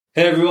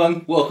Hey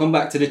everyone, welcome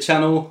back to the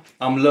channel.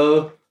 I'm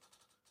Lo.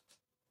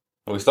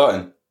 Are we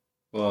starting?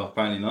 Well,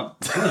 apparently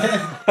not.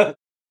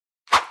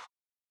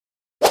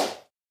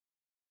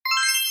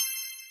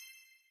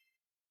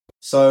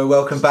 So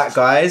welcome back,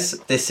 guys.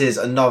 This is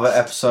another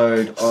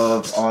episode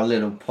of our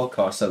little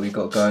podcast that we've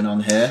got going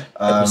on here.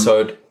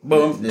 Episode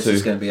This 2.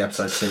 is going to be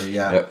episode 2,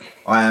 yeah. Yep.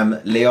 I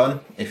am Leon,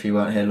 if you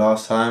weren't here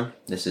last time.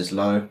 This is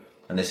Lo,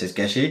 and this is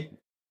Geshi.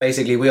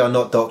 Basically, we are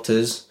not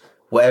doctors.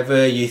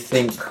 Whatever you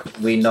think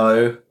we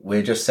know,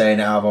 we're just saying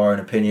it out of our own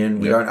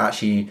opinion. We don't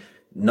actually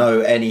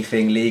know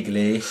anything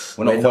legally.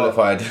 We're not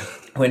qualified.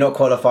 We're not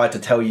qualified to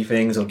tell you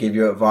things or give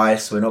you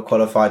advice. We're not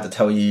qualified to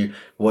tell you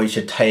what you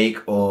should take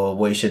or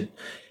what you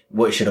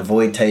should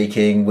avoid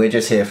taking. We're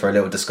just here for a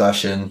little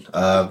discussion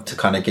to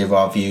kind of give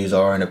our views,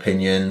 our own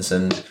opinions,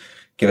 and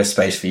give a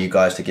space for you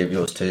guys to give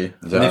yours too.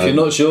 And if you're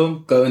not sure,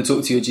 go and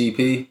talk to your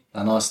GP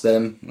and ask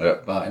them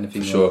about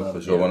anything. For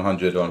sure,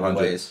 100.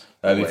 Always.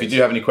 If you do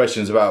have any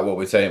questions about what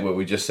we're saying, what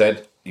we just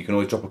said, you can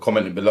always drop a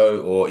comment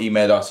below or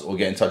email us or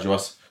get in touch with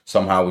us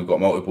somehow. We've got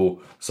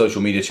multiple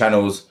social media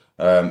channels,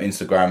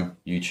 Instagram,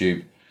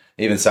 YouTube,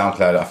 even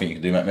SoundCloud. I think you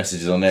can do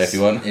messages on there if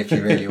you want. If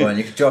you really want.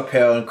 You can drop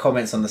it on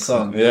comments on the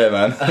song. Yeah,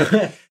 man.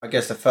 I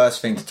guess the first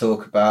thing to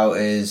talk about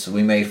is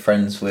we made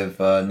friends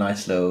with a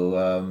nice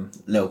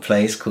little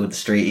place called the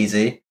Street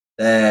Easy.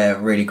 They're a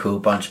really cool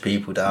bunch of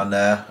people down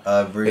there.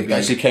 It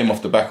actually came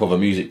off the back of a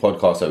music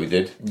podcast that we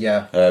did.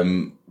 Yeah.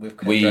 With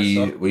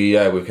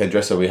Ken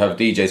Dresser, we have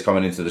DJs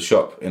coming into the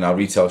shop, in our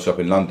retail shop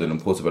in London on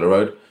Portobello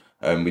Road.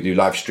 We do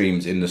live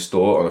streams in the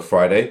store on a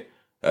Friday.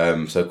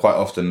 So quite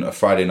often a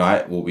Friday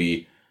night we'll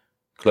be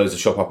close the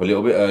shop up a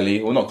little bit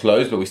early. Well, not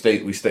closed, but we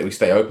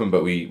stay open,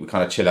 but we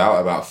kind of chill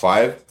out about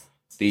 5.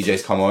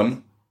 DJs come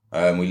on.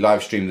 We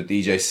live stream the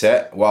DJ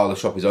set while the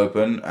shop is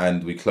open,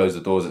 and we close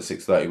the doors at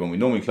 6:30 when we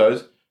normally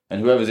close. And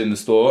whoever's in the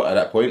store at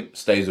that point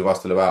stays with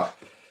us till about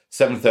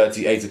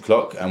 7:30, 8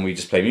 o'clock, and we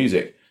just play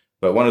music.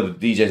 But one of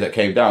the DJs that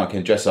came down,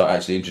 Ken Dresser,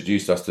 actually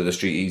introduced us to the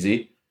Street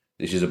Easy,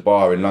 which is a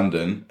bar in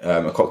London,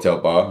 a cocktail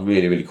bar,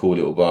 really, really cool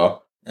little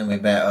bar. And we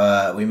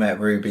met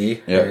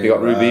Ruby. Yeah, big up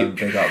Ruby.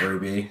 Big up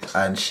Ruby.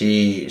 And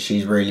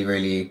she's really,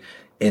 really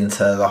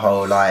into the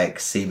whole like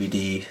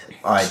CBD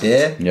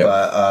idea. Yep.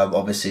 But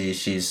obviously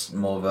she's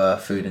more of a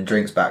food and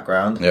drinks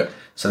background. Yeah.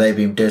 So they've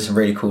been doing some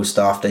really cool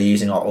stuff. They're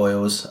using our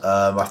oils.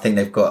 I think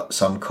they've got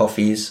some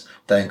coffees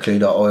that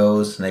include our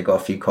oils, and they've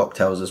got a few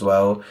cocktails as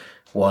well.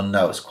 One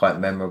that was quite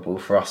memorable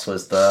for us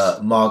was the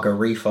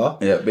Margarita.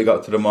 Yeah, big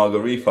up to the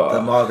Margarita.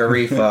 The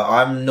Margarita.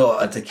 I'm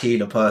not a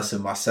tequila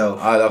person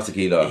myself. I love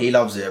tequila. He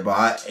loves it,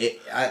 but Do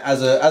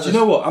you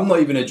know what? I'm not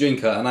even a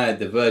drinker, and I had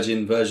the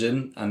virgin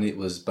version, and it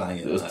was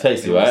banging. It was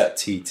tasty, right?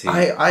 TT.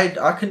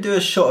 I can do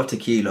a shot of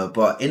tequila,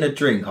 but in a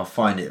drink I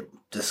find it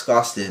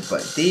disgusting.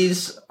 But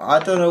these, I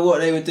don't know what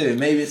they were doing.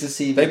 Maybe it's a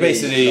CBD. They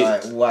basically,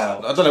 wow.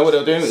 I don't know what they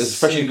were doing. It's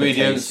fresh Super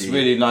ingredients, tasty.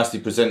 really nicely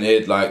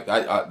presented. Like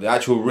the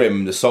actual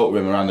rim, the salt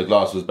rim around the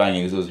glass was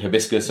banging. It was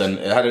hibiscus, and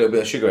it had a little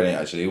bit of sugar in it.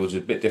 Actually, it was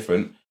a bit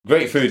different.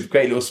 Great food,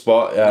 great little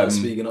spot. Nice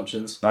vegan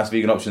options. Nice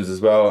vegan options as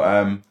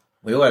well.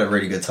 We all had a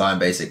really good time,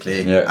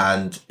 basically, Yeah.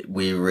 and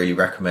we really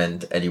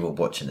recommend anyone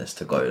watching this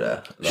to go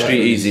there.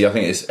 Street Easy, I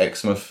think it's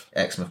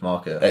Exmouth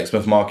Market.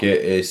 Exmouth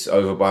Market is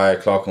over by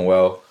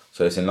Clerkenwell,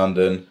 so it's in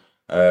London.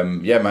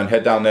 Yeah, man,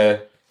 head down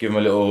there. Give them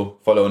a little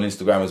follow on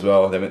Instagram as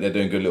well. They're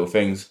doing good little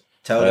things.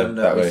 Tell them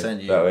that we way,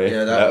 sent you. That way.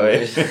 Yeah, that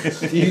way.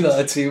 You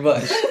lot are too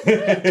much.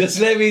 Just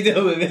let me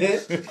deal with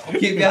it.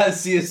 Keep your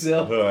hands to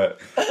yourself. All right.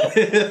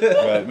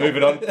 Right,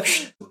 moving on.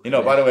 You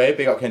know, by the way,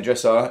 big up Ken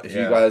Dresser. If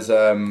you guys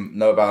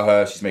know about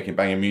her, she's making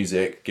banging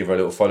music. Give her a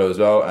little follow as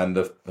well, and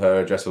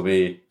her address will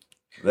be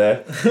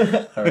there.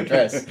 Her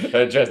address.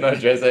 Her address, no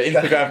address. Her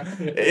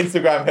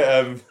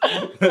Instagram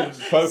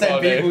profile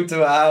Send name. people to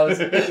her house.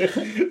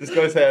 Just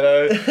go say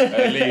hello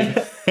and leave.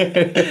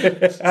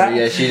 But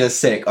yeah, she's a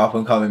sick up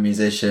and coming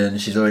musician.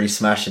 She's already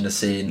smashing the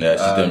scene. Yeah,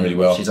 she's doing really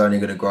well. She's only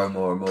going to grow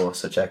more and more,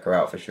 so check her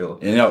out for sure.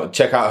 You know,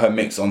 check out her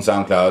mix on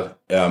SoundCloud.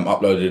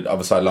 Uploaded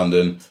Other Side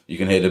London. You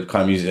can hear the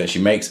kind of music that she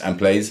makes and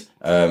plays.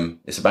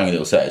 It's a banging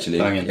little set actually.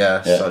 Banging.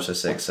 Yeah, such a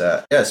sick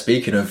set. Yeah,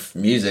 speaking of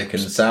music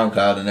and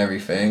SoundCloud and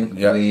everything,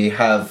 we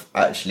have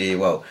actually,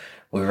 we're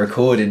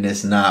recording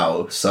this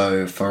now,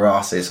 so for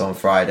us it's on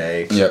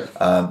Friday. Yep.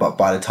 But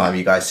by the time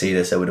you guys see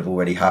this, it would have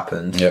already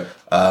happened.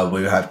 Yep.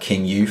 We have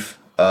King Youth.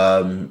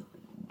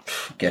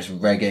 Guess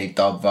reggae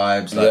dub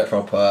vibes, like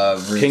proper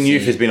rootsy. King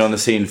Youth has been on the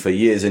scene for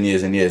years and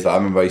years and years. Like, I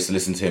remember I used to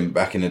listen to him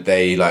back in the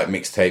day, like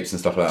mixtapes and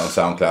stuff like that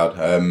on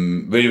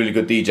SoundCloud. Really, really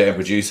good DJ and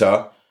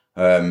producer.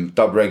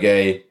 Dub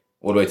reggae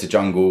all the way to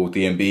jungle,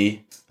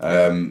 D&B.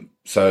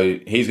 So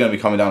he's going to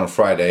be coming down on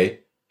Friday.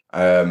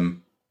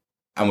 And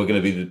we're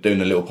going to be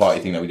doing a little party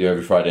thing that we do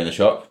every Friday in the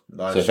shop.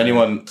 Nice. So if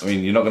anyone, I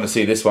mean, you're not going to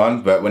see this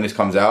one, but when this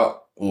comes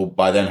out, we'll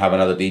by then have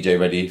another DJ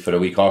ready for the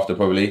week after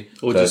probably.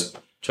 Or So, just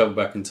travel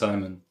back in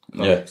time and...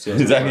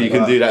 exactly. You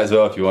can do that as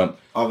well if you want.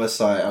 Other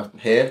side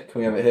here. Can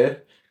we have it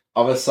here?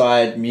 Other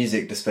Side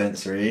Music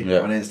Dispensary Yeah.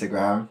 on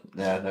Instagram.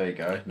 Yeah, there you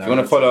go. If you want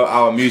to follow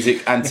our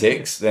music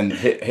antics, then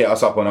hit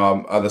us up on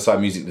our Other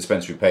Side Music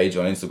Dispensary page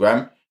on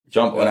Instagram.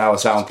 jump on our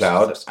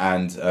SoundCloud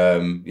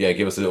and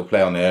give us a little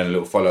play on there and a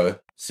little follow.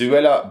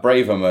 Suella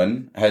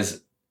Braverman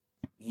has.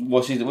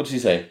 What did she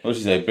say?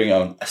 Bring it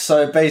on.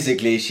 So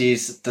basically,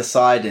 she's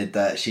decided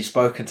that she's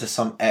spoken to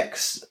some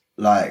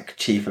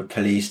chief of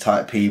police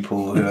type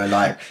people who are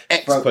like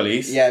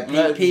ex-police. People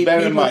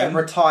that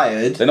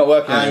retired. They're not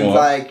working anymore.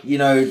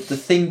 And the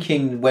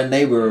thinking when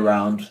they were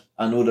around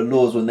and all the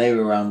laws when they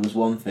were around was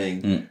one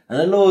thing, and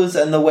the laws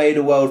and the way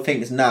the world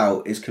thinks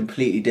now is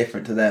completely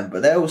different to them.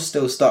 But they're all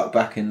still stuck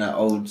back in that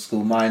old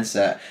school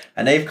mindset,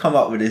 and they've come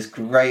up with this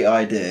great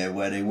idea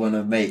where they want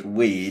to make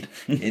weed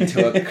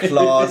into a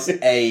Class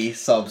A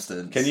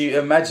substance. Can you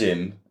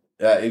imagine?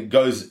 It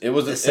was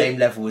the same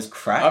level as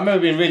crack. I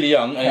remember being really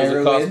young and it was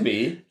a Class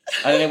B,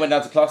 and then it went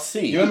down to Class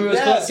C. You remember it was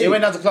Class C? It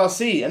went down to Class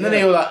C, and then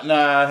they were like,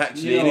 nah,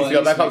 actually, it needs to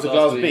go back up to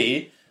Class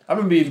B. I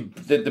remember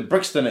the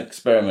Brixton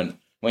experiment,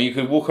 when you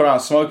could walk around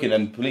smoking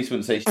and police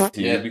wouldn't say shit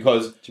to you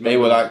because they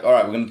were like, all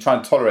right, we're going to try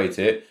and tolerate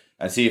it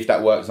and see if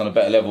that works on a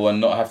better level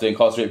and not have to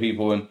incarcerate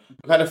people. And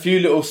we had a few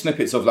little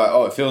snippets of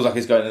it feels like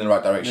it's going in the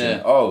right direction.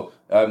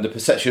 Yeah. The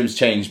perceptions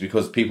changed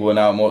because people are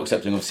now more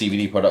accepting of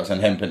CBD products and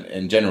hemp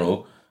in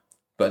general.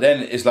 But then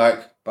it's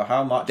like, but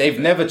how much? They've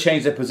never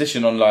changed their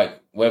position on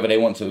whether they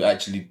want to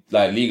actually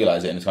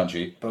legalise it in this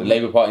country. The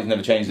Labour Party's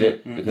never changed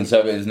it. The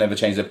Conservatives never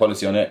changed their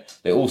policy on it.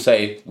 They all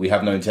say we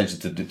have no intention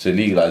to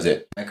legalise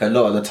it. A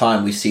lot of the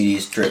time we see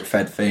these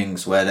drip-fed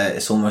things where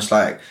it's almost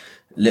like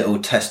little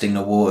testing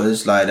the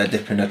waters, they're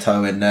dipping a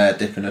toe in there,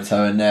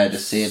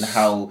 just seeing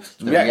how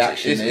the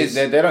reaction is.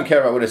 They don't care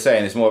about what they're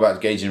saying. It's more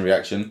about gauging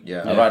reaction.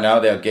 And right now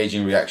they are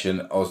gauging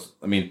reaction.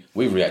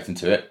 We're reacting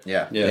to it.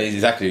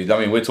 Exactly.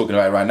 We're talking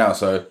about it right now,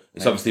 so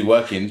it's obviously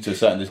working to a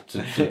certain.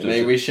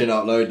 Maybe we should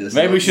upload this.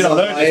 Maybe we should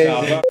upload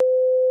this now.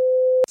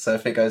 So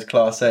if it goes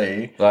Class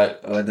A,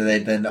 or do they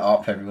then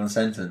up everyone's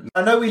sentence?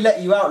 I know we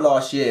let you out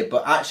last year,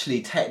 but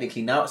actually,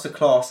 technically, now it's a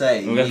Class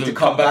A. You need to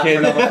come back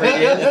in. For another 3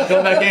 years.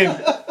 Come back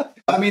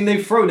in.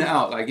 They've thrown it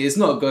out. It's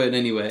not going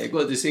anywhere. It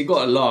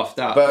got laughed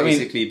out,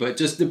 basically. But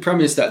just the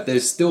premise that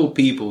there's still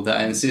people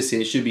that are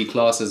insisting it should be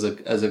classed as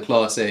a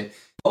Class A.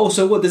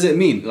 Also, what does it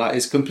mean?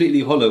 It's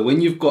completely hollow.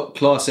 When you've got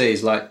Class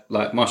A's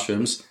like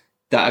mushrooms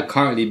that are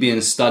currently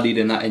being studied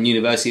in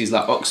universities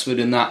like Oxford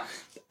and that,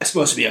 it's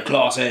supposed to be a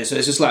Class A. So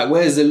it's just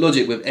where's the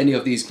logic with any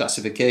of these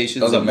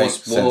classifications? Doesn't make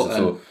sense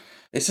at all.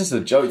 It's just a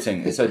joke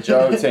thing. It's a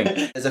joke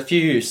thing. There's a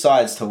few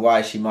sides to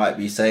why she might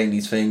be saying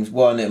these things.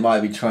 One, it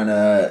might be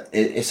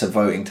it's a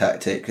voting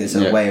tactic. It's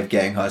a way of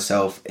getting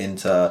herself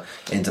into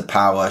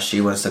power. She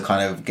wants to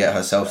kind of get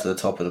herself to the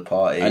top of the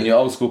party. And your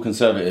old school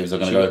Conservatives are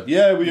going to go,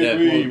 yeah, we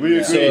agree, we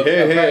agree. So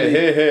here.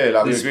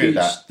 We agree with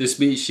that. The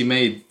speech she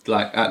made,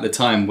 at the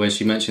time where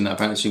she mentioned that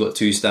apparently she got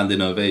 2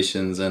 standing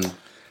ovations and...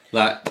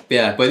 but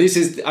this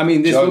is, this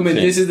woman,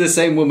 this is the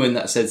same woman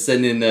that said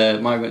sending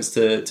migrants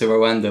to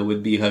Rwanda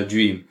would be her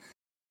dream.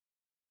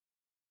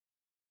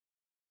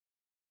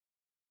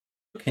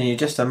 Can you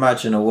just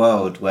imagine a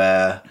world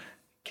where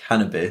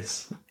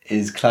cannabis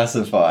is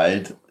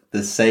classified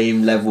the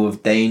same level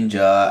of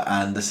danger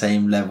and the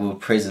same level of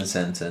prison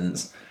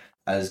sentence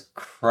as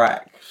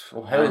crack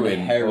or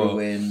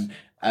heroin,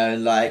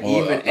 and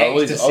even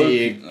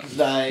ecstasy?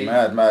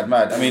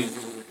 Mad.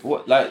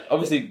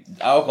 Obviously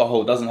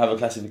alcohol doesn't have a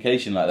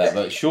classification like that,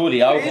 but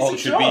surely alcohol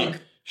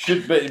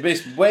but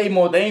it's way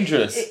more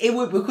dangerous. It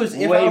would, because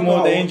if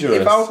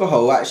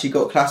alcohol actually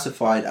got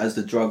classified as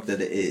the drug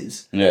that it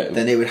is,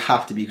 then it would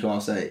have to be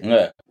Class A.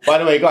 Yeah. By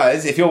the way,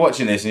 guys, if you're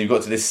watching this and you've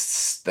got to this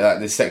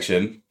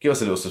section, give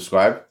us a little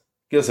subscribe,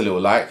 give us a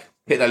little like,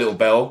 hit that little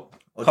bell.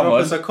 Or drop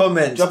us a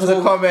comment.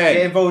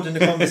 Get involved in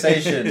the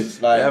conversation.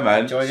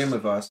 Man. Join in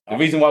with us. The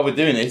reason why we're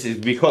doing this is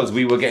because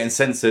we were getting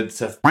censored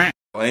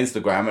on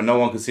Instagram and no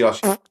one could see our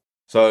shit.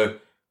 So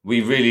we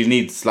really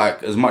need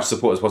as much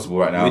support as possible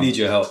right now. We need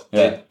your help.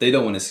 Yeah. They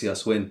don't want to see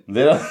us win.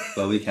 They don't.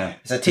 But we can.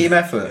 It's a team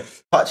effort.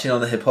 Touching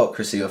on the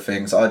hypocrisy of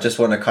things, I just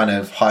want to kind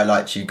of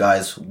highlight to you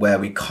guys where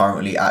we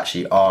currently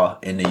actually are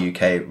in the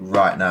UK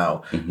right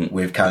now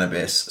with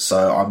cannabis.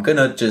 So I'm going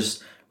to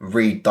just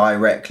read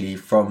directly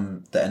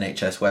from the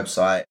NHS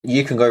website.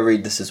 You can go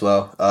read this as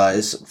well.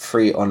 It's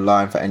free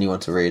online for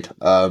anyone to read.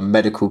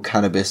 Medical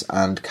cannabis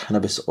and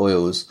cannabis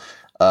oils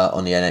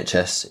on the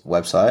NHS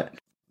website.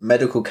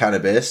 Medical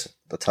cannabis,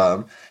 the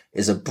term,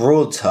 is a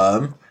broad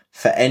term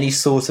for any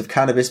sort of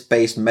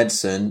cannabis-based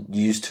medicine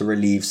used to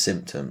relieve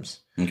symptoms.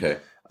 Okay.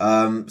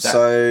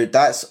 So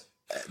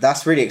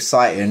that's really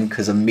exciting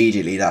because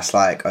immediately that's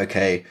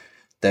okay,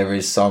 there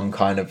is some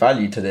kind of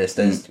value to this.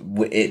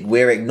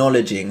 We're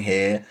acknowledging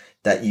here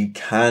that you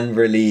can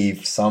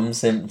relieve some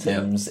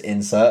symptoms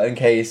in certain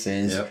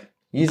cases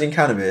using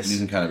cannabis.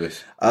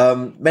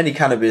 Many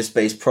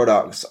cannabis-based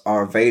products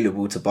are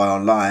available to buy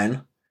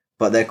online,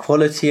 but their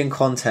quality and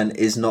content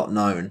is not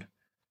known.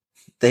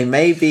 They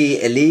may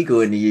be illegal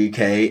in the UK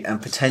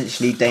and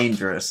potentially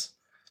dangerous.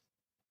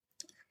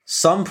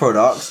 Some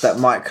products that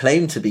might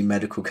claim to be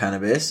medical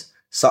cannabis,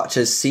 such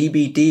as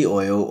CBD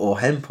oil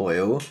or hemp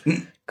oil,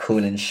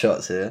 calling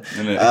shots here,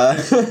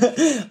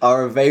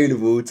 are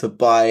available to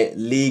buy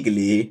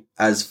legally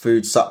as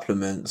food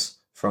supplements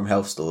from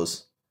health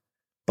stores.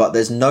 but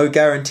there's no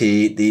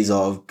guarantee these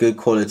are of good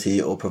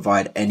quality or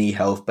provide any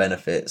health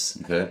benefits.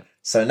 Okay.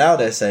 So now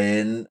they're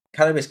saying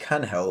cannabis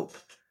can help,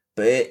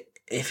 but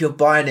if you're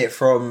buying it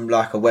from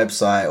like a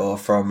website or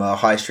from a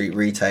high street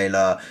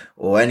retailer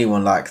or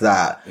anyone like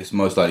that, it's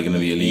most likely going to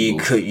be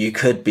illegal. You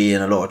could be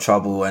in a lot of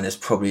trouble, and it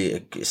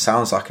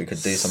sounds like it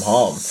could do some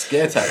harm.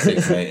 Scare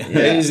tactics, mate. Yeah.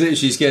 It is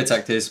literally scare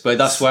tactics, but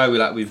that's why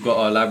we've got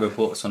our lab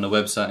reports on the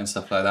website and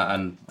stuff like that.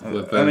 And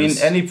I mean,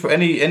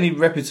 any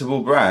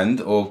reputable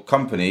brand or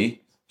company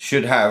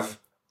should have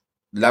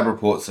lab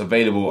reports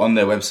available on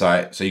their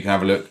website, so you can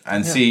have a look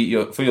and see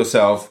for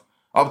yourself,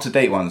 up to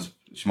date ones,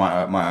 which might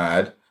I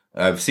add.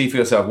 See for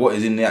yourself what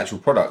is in the actual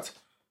product.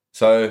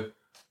 So,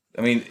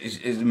 I mean,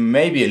 it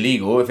may be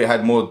illegal if it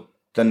had more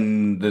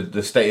than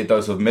the stated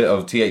dose of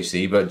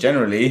THC, but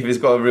generally, if it's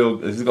got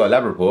a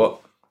lab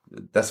report,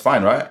 that's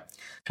fine, right?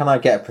 Can I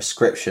get a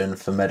prescription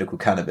for medical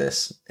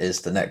cannabis?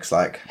 Is the next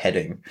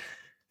heading.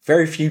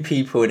 Very few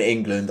people in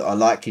England are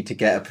likely to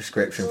get a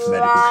prescription for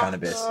medical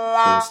cannabis.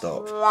 Full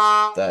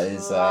stop. That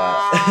is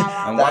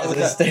and why would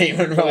a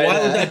statement, right? Why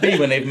would that be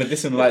when they've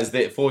medicinalised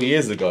it 4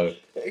 years ago?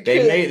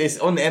 They made this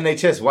on the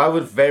NHS. Why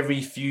would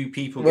very few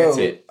people get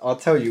it? I'll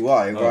tell you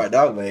why right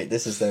now, mate.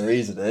 This is their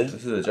reasoning.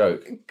 This is a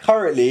joke.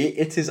 Currently,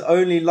 it is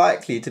only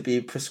likely to be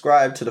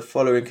prescribed to the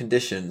following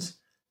conditions: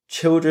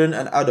 children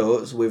and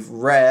adults with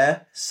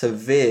rare,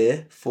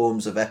 severe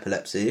forms of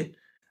epilepsy,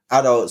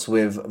 adults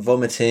with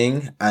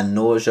vomiting and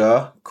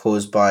nausea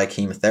caused by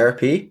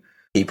chemotherapy,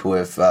 people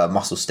with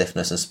muscle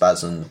stiffness and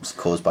spasms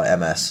caused by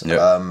MS.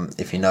 Yep.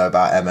 If you know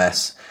about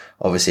MS,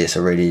 obviously it's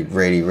a really,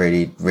 really,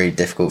 really, really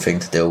difficult thing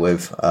to deal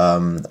with.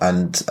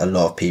 And a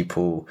lot of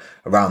people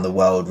around the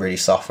world really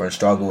suffer and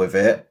struggle with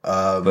it.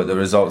 But the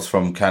results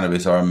from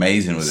cannabis are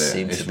amazing with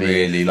it. It's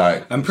really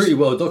and pretty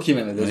well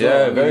documented as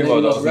well. Yeah, very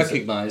well documented. Not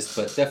recognised,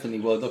 but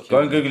definitely well documented. Go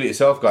and Google it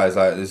yourself, guys.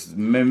 There's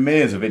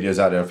millions of videos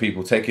out there of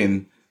people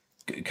taking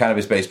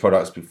cannabis-based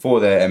products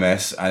before their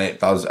MS, and it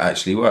does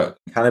actually work.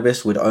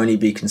 Cannabis would only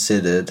be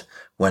considered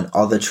when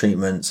other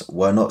treatments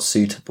were not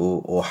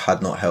suitable or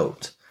had not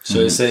helped.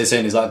 So it's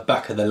saying it's like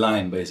back of the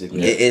line,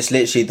 basically. It's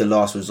literally the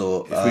last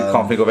resort. If we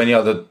can't think of any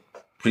other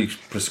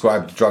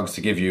prescribed drugs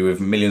to give you with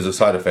millions of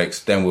side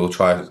effects, then we'll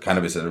try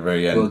cannabis at the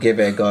very end. We'll give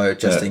it a go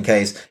just in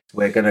case.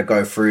 We're going to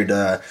go through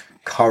the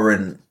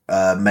current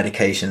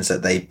medications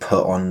that they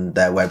put on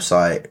their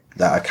website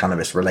that are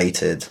cannabis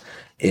related,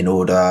 in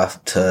order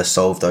to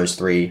solve those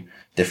three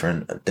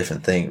different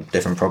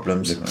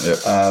problems.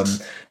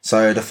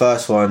 So the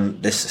first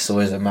one, this is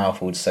always a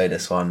mouthful to say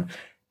this one,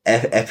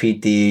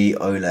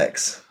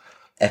 Epidiolex.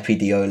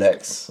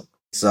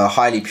 It's a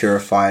highly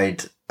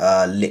purified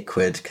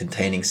liquid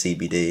containing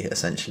CBD,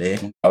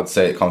 essentially. I would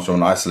say it comes from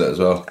an isolate as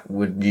well.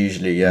 Would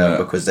usually,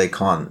 because they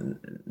can't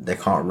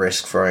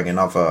risk throwing in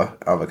other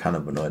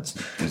cannabinoids.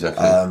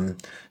 Exactly.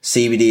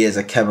 CBD is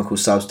a chemical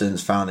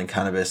substance found in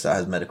cannabis that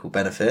has medical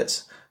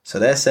benefits. So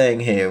they're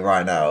saying here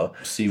right now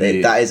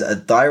that is a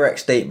direct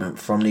statement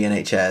from the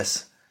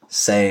NHS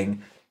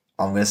saying,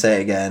 I'm going to say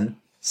it again,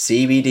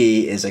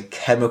 CBD is a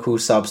chemical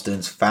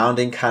substance found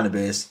in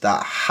cannabis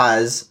that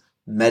has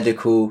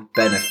medical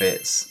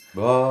benefits.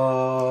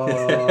 However,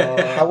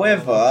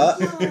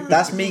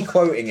 that's me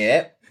quoting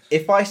it.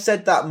 If I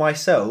said that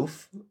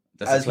myself,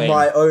 that's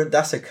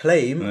a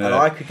claim, and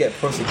I could get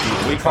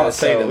prosecuted. We can't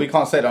say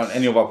that on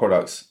any of our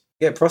products.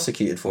 Get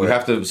prosecuted for it. We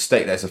have to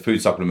state that it's a food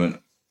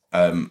supplement.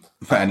 And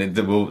it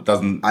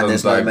doesn't. And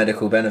there's no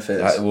medical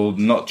benefits. It will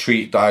not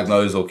treat,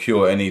 diagnose, or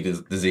cure any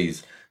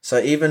disease. So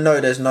even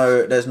though there's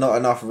not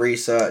enough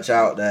research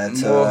out there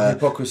to more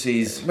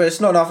hypocrisies, but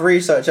it's not enough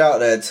research out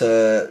there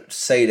to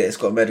say that it's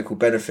got medical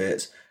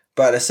benefits.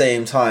 But at the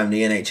same time,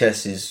 the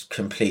NHS is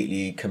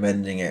completely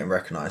commending it and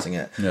recognising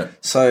it. Yeah.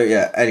 So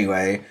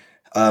anyway,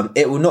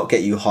 it will not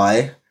get you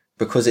high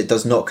because it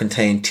does not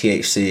contain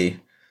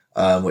THC,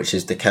 which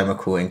is the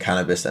chemical in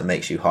cannabis that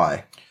makes you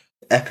high.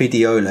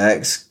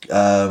 Epidiolex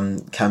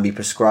can be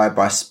prescribed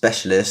by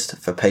specialists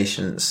for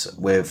patients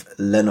with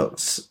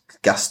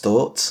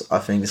Lennox-Gastaut, I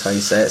think is how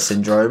you say it,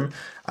 syndrome,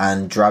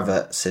 and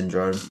Dravet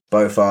syndrome.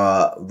 Both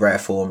are rare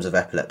forms of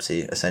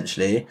epilepsy,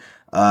 essentially.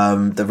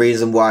 The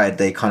reason why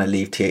they kind of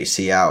leave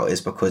THC out is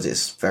because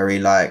it's very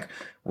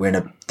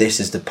this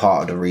is the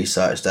part of the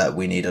research that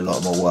we need a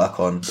lot more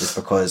work on, is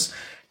because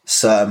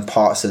certain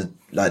parts of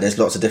there's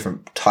lots of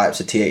different types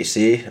of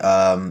THC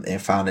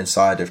found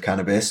inside of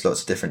cannabis,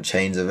 lots of different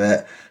chains of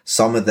it.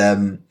 Some of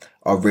them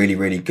are really,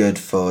 really good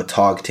for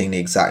targeting the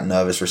exact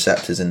nervous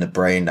receptors in the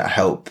brain that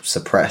help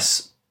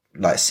suppress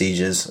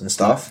seizures and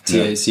stuff.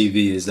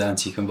 THCV is the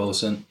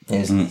anticonvulsant.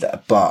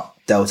 But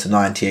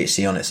Delta-9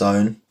 THC on its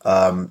own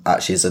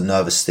actually is a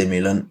nervous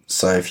stimulant.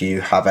 So if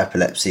you have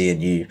epilepsy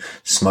and you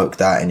smoke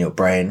that in your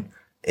brain,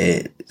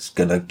 it's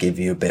going to give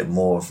you a bit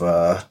more of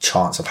a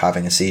chance of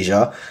having a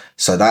seizure.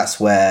 So that's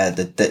where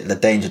the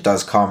danger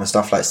does come, and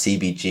stuff like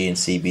CBG and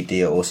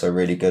CBD are also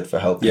really good for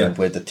helping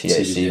with the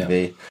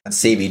THCV. And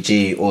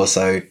CBG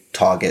also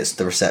targets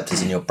the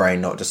receptors in your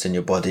brain, not just in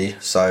your body.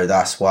 So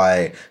that's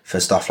why for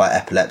stuff like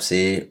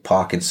epilepsy,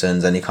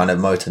 Parkinson's, any kind of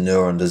motor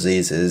neuron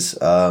diseases,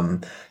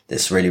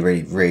 it's really,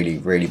 really, really,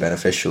 really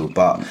beneficial.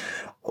 But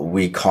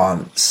we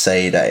can't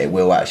say that it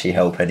will actually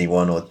help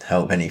anyone or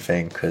help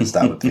anything, because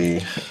that would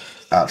be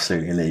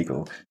absolutely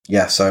illegal.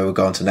 Yeah, so we'll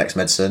go on to the next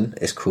medicine.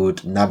 It's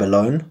called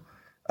Nabilone.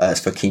 It's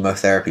for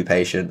chemotherapy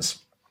patients.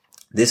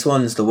 This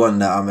one's the one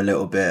that I'm a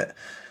little bit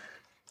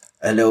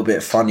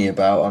funny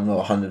about. I'm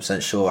not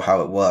 100% sure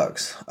how it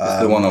works.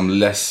 It's the one I'm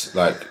less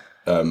that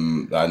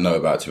I know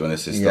about, to be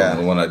honest. It's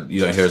the one that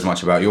you don't hear as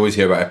much about. You always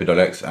hear about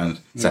Epidiolex, and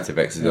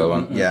Sativex is the other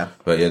one. Yeah.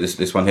 But yeah,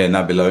 this one here,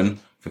 Nabilone,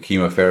 for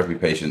chemotherapy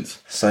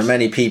patients. So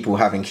many people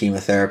having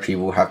chemotherapy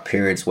will have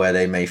periods where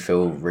they may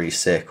feel really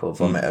sick or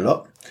vomit a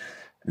lot.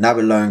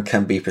 Nabilone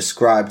can be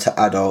prescribed to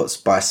adults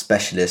by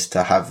specialists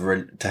to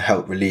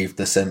help relieve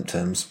the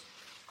symptoms,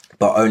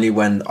 but only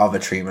when other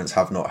treatments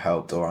have not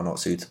helped or are not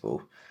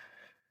suitable.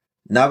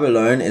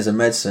 Nabilone is a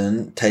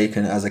medicine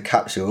taken as a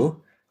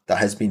capsule that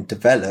has been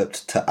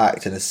developed to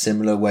act in a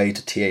similar way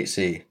to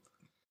THC.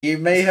 You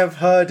may have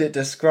heard it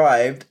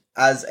described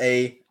as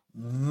a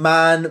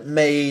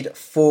man-made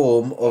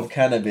form of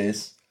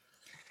cannabis.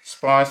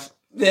 Spice.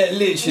 Yeah,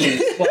 literally,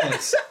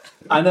 spice.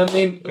 And I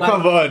mean,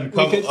 come on.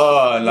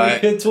 We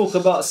could talk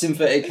about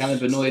synthetic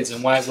cannabinoids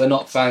and why we're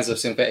not fans of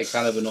synthetic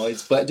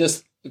cannabinoids, but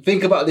just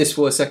think about this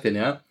for a second,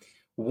 yeah?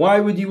 Why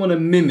would you want to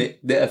mimic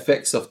the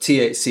effects of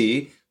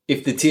THC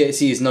if the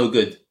THC is no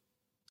good?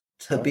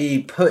 To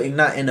be putting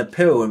that in a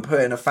pill and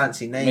putting a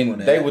fancy name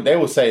on it. They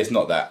will say it's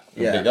not that.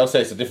 Yeah. They'll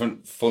say it's a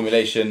different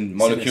formulation,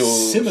 molecule,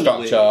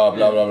 structure, blah,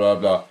 blah, blah,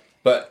 blah.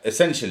 But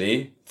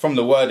essentially, from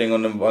the wording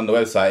on the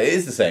website, it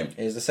is the same.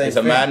 It's the same It's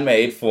a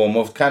man-made form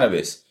of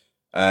cannabis.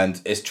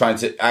 And it's trying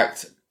to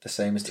act the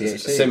same as THC.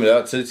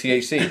 Similar to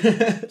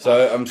THC.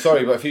 So I'm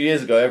sorry, but a few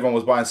years ago, everyone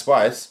was buying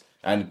spice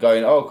and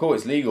going, oh, cool,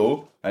 it's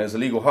legal. And it's a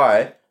legal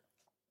high.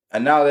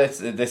 And now they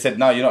said,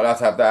 no, you're not allowed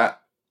to have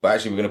that. But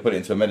actually, we're going to put it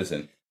into a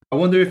medicine. I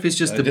wonder if it's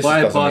just to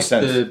bypass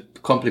the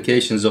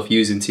complications of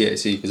using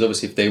THC. Because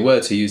obviously, if they were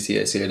to use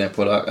THC in their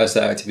product as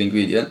the active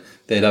ingredient,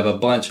 they'd have a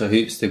bunch of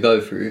hoops to go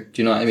through.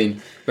 Do you know what I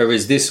mean?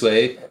 Whereas this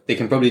way, they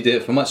can probably do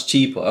it for much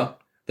cheaper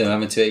than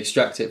having to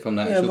extract it from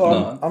the actual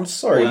plant. I'm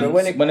sorry, but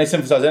when they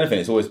synthesize anything,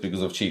 it's always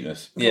because of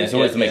cheapness. It's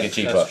always to make it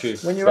cheaper. That's true.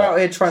 When you're out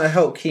here trying to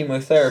help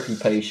chemotherapy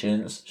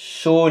patients,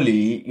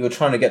 surely you're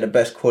trying to get the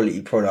best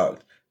quality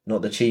product,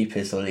 not the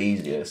cheapest or the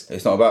easiest.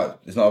 It's not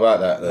about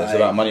that. It's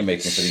about money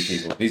making for these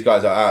people. These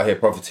guys are out here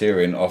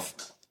profiteering off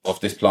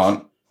this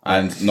plant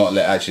and not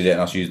letting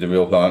us use the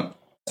real plant.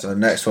 So the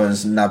next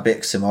one's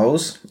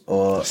Nabiximols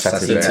or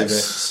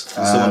Sativex.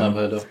 That's the one I've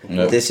heard of.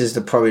 Yep. This is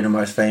probably the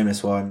most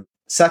famous one.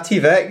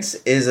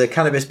 Sativex is a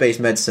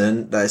cannabis-based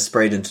medicine that is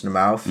sprayed into the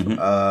mouth.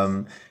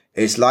 Mm-hmm.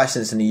 It's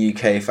licensed in the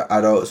UK for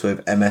adults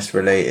with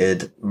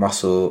MS-related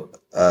muscle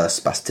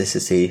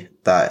spasticity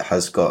that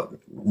has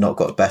not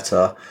got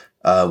better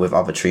with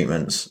other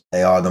treatments.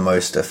 They are the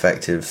most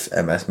effective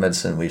MS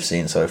medicine we've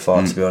seen so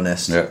far, to be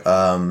honest.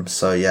 Yeah.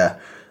 So yeah,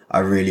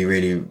 I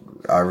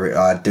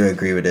do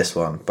agree with this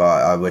one,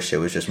 but I wish it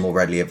was just more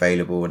readily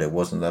available and it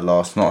wasn't the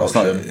last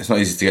option. It's not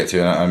easy to get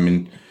to. I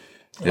mean,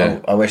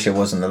 yeah. I wish it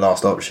wasn't the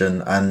last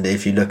option. And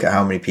if you look at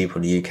how many people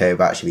in the UK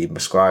have actually been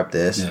prescribed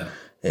this, it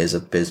is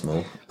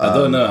abysmal. I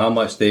don't know how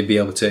much they'd be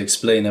able to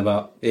explain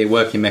about it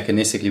working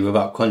mechanistically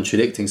without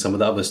contradicting some of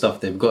the other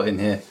stuff they've got in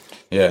here.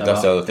 Yeah,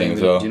 that's the other thing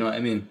as well. Do you know what I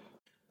mean?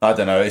 I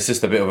don't know. It's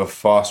just a bit of a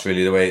farce,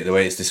 really. The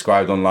way it's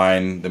described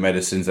online, the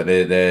medicines that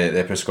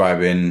they're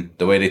prescribing,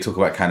 the way they talk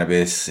about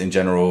cannabis in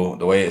general,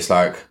 the way it's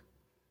like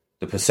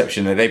the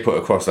perception that they put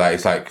across that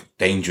it's like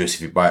dangerous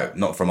if you buy it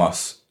not from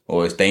us,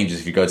 or it's dangerous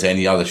if you go to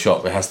any other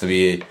shop. It has to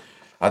be.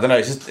 I don't know.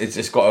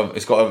 It's got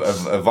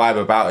a vibe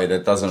about it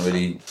that doesn't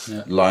really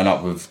line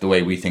up with the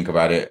way we think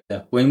about it.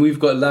 Yeah. When we've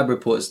got lab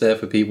reports there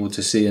for people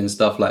to see and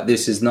stuff, like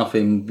this is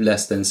nothing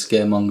less than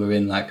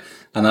scaremongering.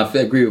 And I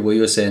agree with what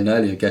you were saying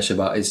earlier, Gesh,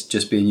 about it's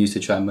just being used to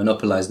try and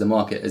monopolize the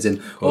market, as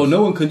in,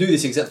 no one can do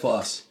this except for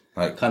us.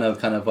 Like, kind of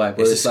vibe.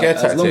 It's a scare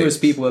tactic. As long as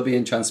people are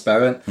being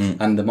transparent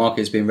and the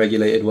market is being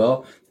regulated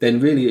well, then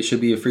really it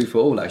should be a free for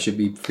all. It should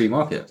be free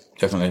market.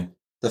 Definitely.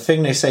 The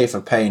thing they say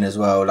for pain as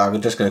well, I'm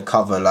just going to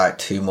cover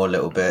two more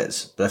little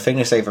bits. But the thing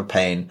they say for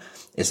pain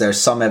is there is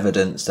some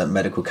evidence that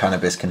medical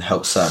cannabis can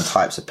help certain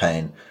types of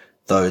pain,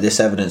 though this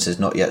evidence is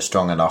not yet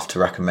strong enough to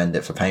recommend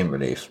it for pain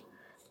relief.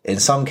 In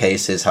some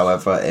cases,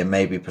 however, it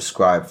may be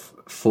prescribed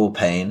for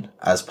pain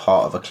as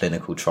part of a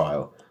clinical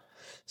trial.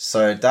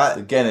 So that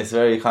again, it's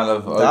very kind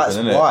of open, that's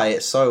isn't it? why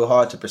it's so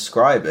hard to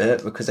prescribe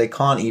it, because they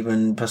can't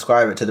even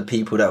prescribe it to the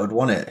people that would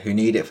want it, who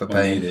need it for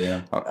pain,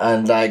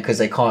 and because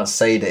they can't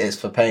say that it's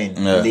for pain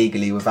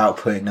legally without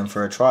putting them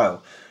for a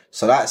trial.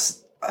 So that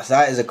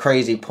is a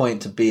crazy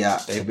point to be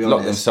at. They've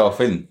locked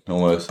themselves in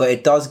almost. But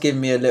it does give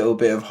me a little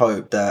bit of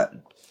hope that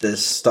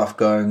there's stuff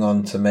going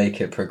on to make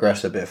it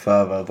progress a bit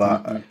further.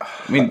 But I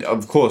mean,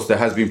 of course, there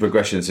has been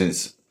progression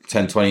since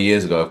 10, 20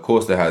 years ago. Of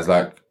course, there has.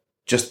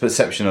 Just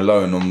perception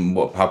alone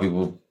on how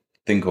people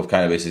think of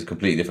cannabis is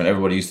completely different.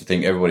 Everybody used to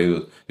think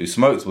everybody who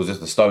smoked was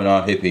just a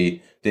stoner,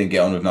 hippie, didn't get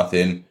on with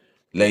nothing,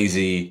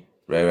 lazy,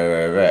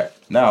 rare.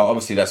 Now,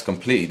 obviously, that's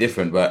completely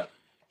different. But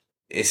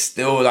it's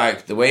still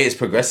like the way it's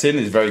progressing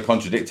is very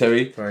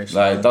contradictory.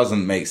 Like, it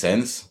doesn't make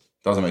sense.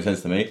 Doesn't make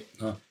sense to me.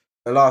 Oh.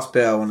 The last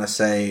bit I want to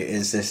say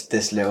is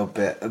this little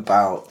bit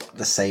about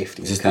the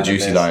safety. Is this the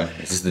juicy line?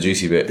 Is this the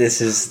juicy bit?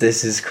 This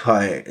is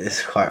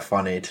quite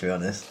funny, to be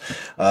honest.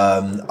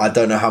 I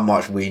don't know how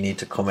much we need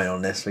to comment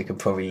on this. We could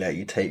probably let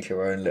you take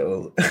your own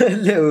little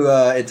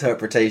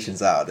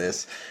interpretations out of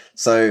this.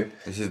 So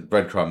this is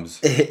breadcrumbs.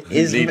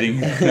 Is leading.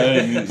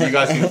 you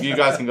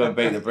guys can go and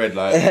bake the bread.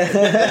 Like,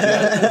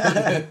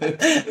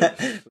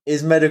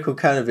 is medical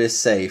cannabis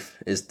safe?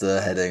 Is the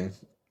heading.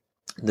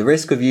 The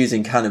risk of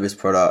using cannabis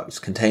products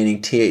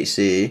containing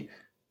THC,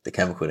 the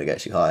chemical that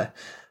gets you high,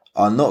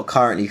 are not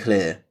currently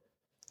clear.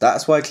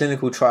 That's why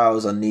clinical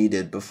trials are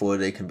needed before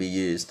they can be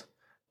used.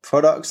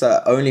 Products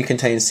that only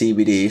contain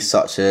CBD,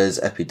 such as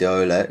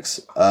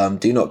Epidiolex,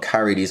 do not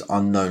carry these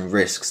unknown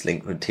risks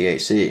linked with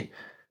THC.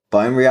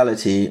 But in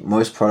reality,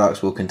 most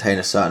products will contain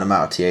a certain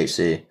amount of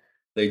THC.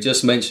 They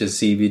just mentioned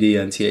CBD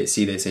and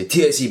THC. They say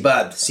THC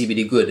bad,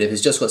 CBD good. If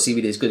it's just got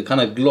CBD, it's good. It kind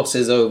of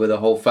glosses over the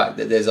whole fact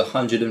that there's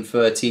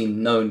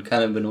 113 known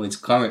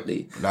cannabinoids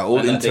currently. That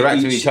all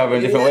interact with each other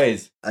in different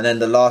ways. And then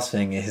the last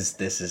thing is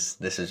this is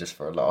just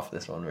for a laugh.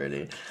 This one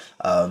really.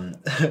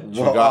 Should we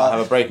go have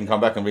a break and come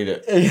back and read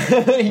it?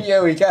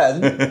 Yeah, we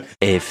can.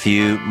 A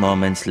few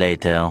moments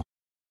later.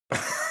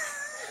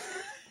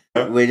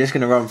 We're just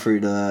going to run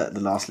through the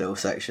last little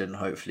section.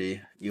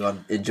 Hopefully you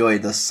enjoy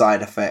the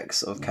side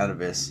effects of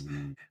cannabis.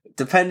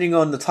 Depending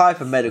on the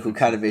type of medical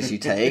cannabis you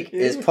take,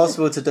 it's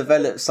possible to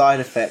develop side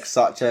effects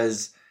such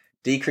as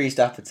decreased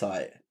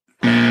appetite.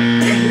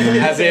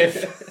 As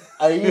if...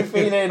 Are you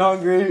feeling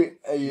hungry?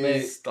 Are you...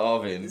 Mate,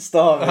 starving.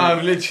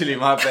 I'm literally,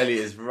 my belly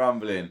is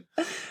rumbling.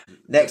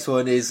 Next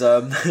one is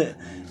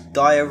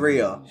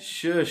diarrhea.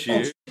 Shush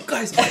you.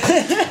 Guys.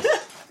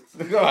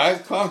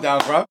 Alright, calm down,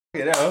 bro.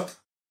 You know.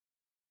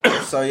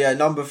 So yeah,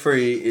 number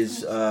 3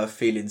 is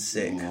feeling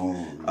sick.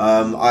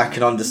 I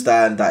can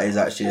understand that is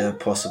actually a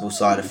possible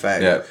side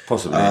effect. Yeah,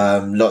 possibly.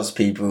 Lots of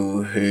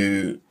people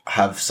who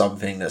have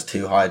something that's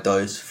too high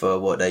dose for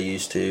what they're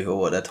used to or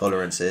what their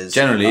tolerance is.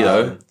 Generally,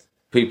 though,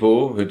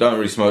 people who don't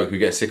really smoke who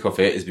get sick off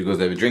it is because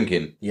they've been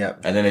drinking. Yeah.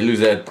 And then they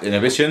lose their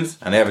inhibitions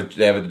and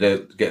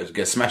they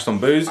get smashed on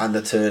booze. And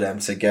the two of them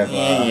together.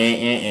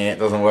 It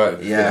doesn't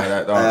work. Yeah.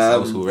 That dance,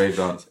 old school rave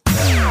dance.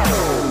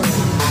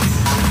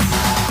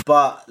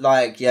 But,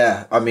 like,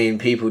 yeah, I mean,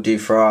 people do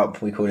throw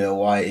up. We call it a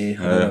whitey.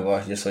 I don't know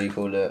why, just so you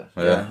call it.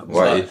 Yeah,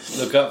 whitey.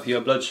 Look out for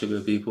your blood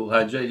sugar, people.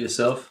 Hydrate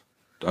yourself.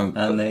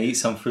 And eat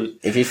some fruit.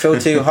 If you feel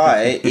too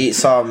high, eat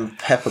some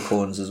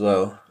peppercorns as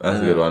well. That's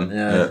a good one.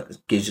 Yeah.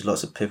 It gives you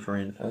lots of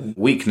pepperine.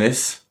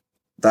 Weakness.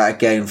 That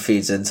again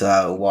feeds into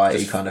that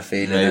whitey kind of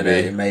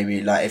feeling.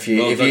 Maybe like if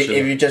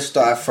you just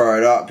start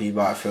throwing up, you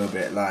might feel a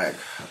bit like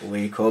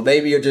weak, or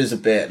maybe you're just a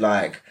bit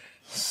like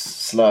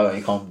slow and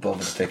you can't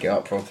bother to pick it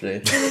up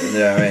properly. You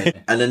know what I mean?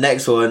 And the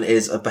next one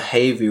is a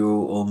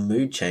behavioural or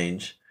mood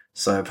change.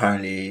 So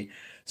apparently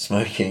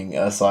smoking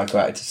a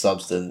psychoactive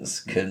substance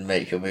can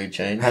make your mood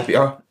change.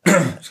 Happier.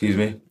 Excuse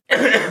me.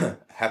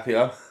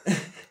 Happier.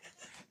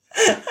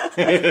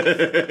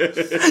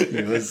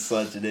 You was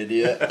such an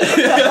idiot.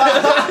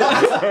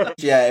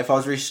 Yeah, if I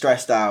was really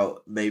stressed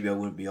out, maybe I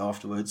wouldn't be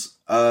afterwards.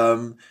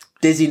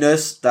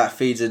 Dizziness, that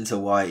feeds into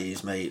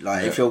whiteys, mate.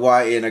 Like, if you're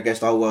whitey, I guess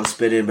the whole world's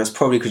spinning, that's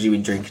probably because you've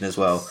been drinking as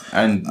well.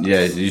 And,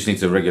 yeah, you just need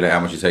to regulate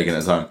how much you're taking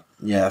at a time.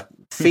 Yeah.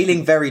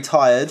 Feeling very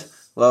tired,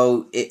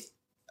 well,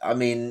 I've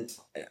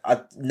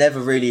never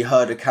really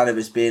heard of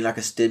cannabis being like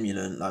a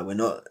stimulant. Like, we're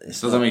not... It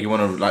doesn't make you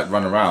want to, like,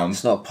 run around.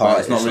 It's not part.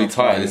 It's not really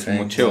tired, it's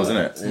more chills, isn't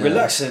it? Yeah.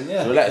 Relaxing,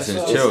 yeah. Relaxing,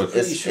 it's chilled.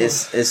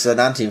 It's an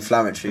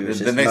anti-inflammatory, which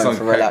the next one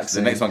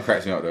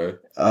cracks me up, though.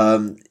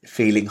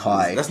 Feeling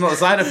high. That's not a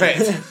side effect.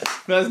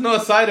 That's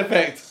not a side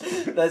effect.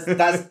 That's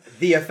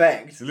the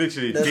effect.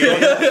 Literally.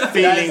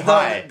 Feeling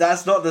high.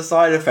 That's not the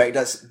side effect,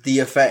 that's the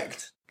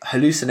effect.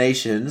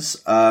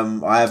 Hallucinations,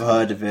 I have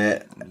heard of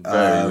it.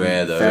 Very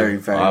rare though. Very,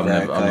 very rare.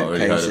 I've not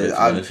really heard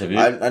of it.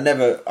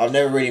 I've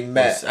never really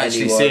met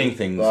actually anyone, seeing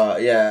things.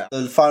 But yeah,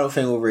 the final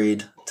thing we'll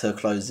read to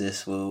close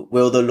this will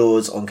the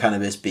laws on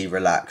cannabis be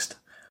relaxed?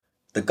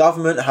 The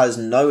government has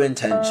no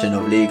intention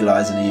of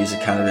legalising the use of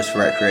cannabis for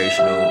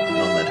recreational,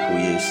 non-medical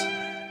use.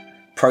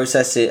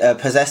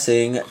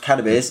 Possessing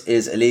cannabis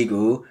is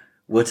illegal,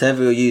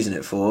 whatever you're using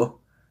it for.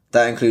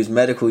 That includes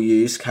medical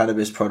use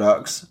cannabis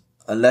products,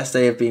 unless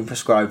they have been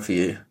prescribed for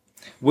you.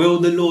 Will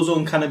the laws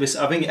on cannabis...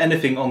 I think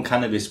anything on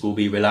cannabis will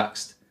be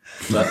relaxed.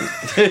 But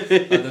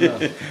I don't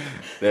know.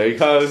 There he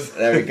goes.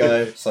 There we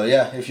go. So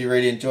yeah, if you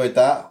really enjoyed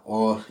that,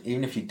 or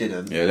even if you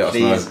didn't,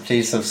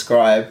 please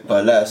subscribe.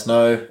 But let us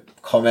know,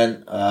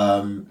 comment,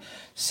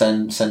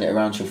 send it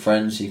around to your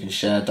friends so you can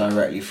share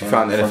directly from. If you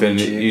found anything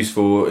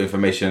useful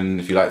information,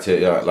 if you liked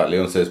it, like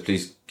Leon says,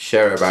 please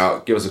share it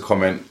about. Give us a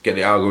comment. Get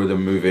the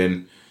algorithm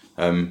moving.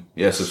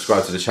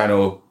 Subscribe to the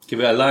channel. Give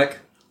it a like.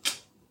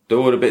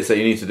 Do all the bits that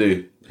you need to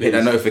do. Hit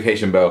that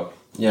notification bell.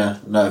 Yeah,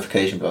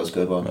 notification bell's a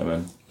good one. Yeah,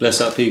 man.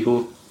 Bless up,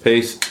 people.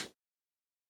 Peace.